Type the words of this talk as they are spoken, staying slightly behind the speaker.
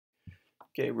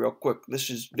Okay, real quick,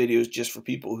 video is just for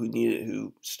people who need it,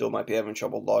 who still might be having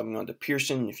trouble logging onto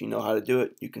Pearson. If you know how to do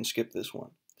it, you can skip this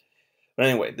one. But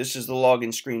anyway, this is the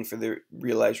login screen for the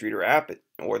Realize Reader app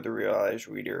or the Realize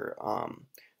Reader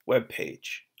web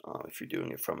page if you're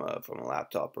doing it from a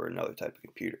laptop or another type of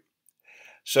computer.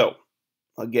 So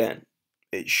again,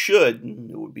 it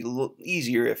would be a little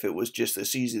easier if it was just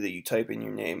this easy that you type in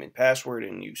your name and password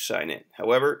and you sign in.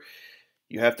 However,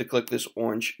 you have to click this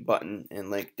orange button and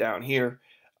link down here.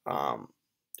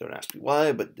 Don't ask me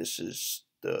why, but this is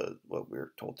what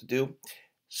we're told to do.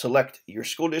 Select your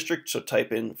school district, so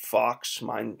type in Fox.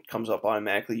 Mine comes up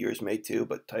automatically, yours may too,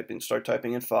 but start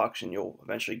typing in Fox and you'll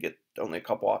eventually get only a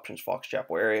couple options. Fox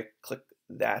Chapel area, click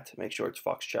that, make sure it's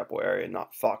Fox Chapel area,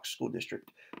 not Fox School District.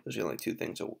 Those are the only two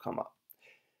things that will come up.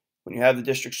 When you have the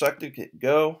district selected, hit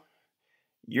go.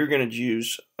 You're going to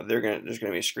choose, there's going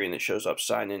to be a screen that shows up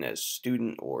sign in as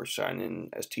student or sign in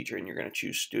as teacher, and you're going to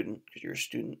choose student because you're a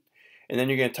student. And then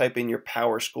you're going to type in your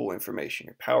PowerSchool information,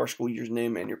 your PowerSchool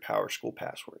username and your PowerSchool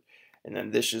password. And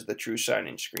then this is the true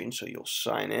sign-in screen. So you'll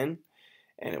sign in,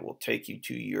 and it will take you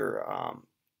to your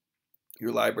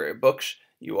library of books.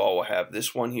 You all will have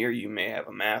this one here. You may have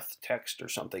a math, text, or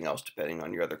something else depending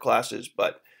on your other classes,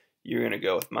 but you're going to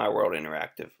go with My World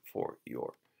Interactive for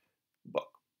your book.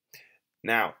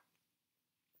 Now,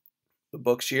 the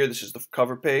books here, this is the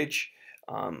cover page.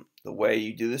 The way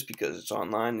you do this, because it's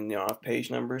online and you don't have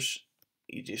page numbers,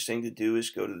 easiest thing to do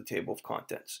is go to the table of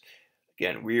contents.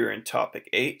 Again, we are in topic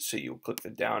 8, so you'll click the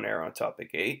down arrow on topic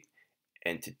 8.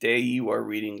 And today you are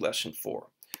reading lesson 4.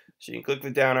 So you can click the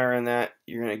down arrow on that.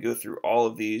 You're going to go through all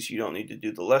of these. You don't need to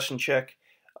do the lesson check.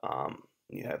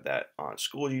 You have that on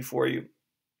Schoology for you.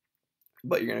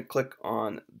 But you're going to click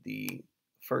on the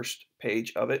first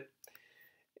page of it,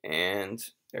 and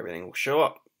everything will show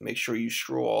up. Make sure you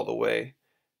scroll all the way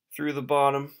through the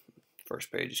bottom.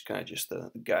 First page is kind of just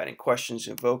the guiding questions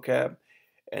and vocab,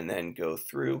 and then go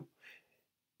through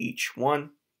each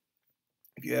one.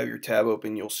 If you have your tab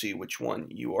open, you'll see which one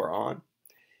you are on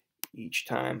each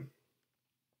time.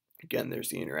 Again, there's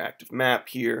the interactive map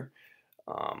here.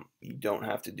 You don't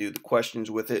have to do the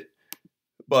questions with it,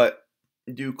 but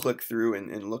do click through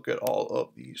and look at all of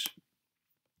these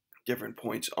different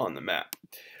points on the map.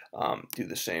 Do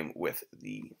the same with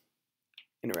the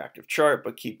interactive chart,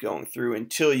 but keep going through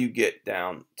until you get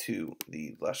down to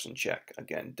the lesson check.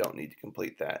 Again, don't need to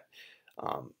complete that,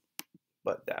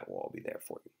 but that will all be there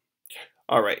for you.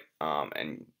 All right,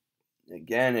 and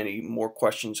again, any more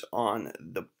questions on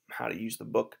how to use the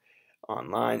book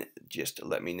online, just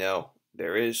let me know.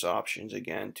 There is options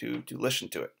again to listen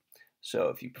to it. So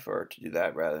if you prefer to do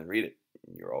that rather than read it,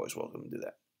 you're always welcome to do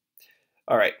that.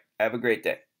 All right, have a great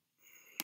day.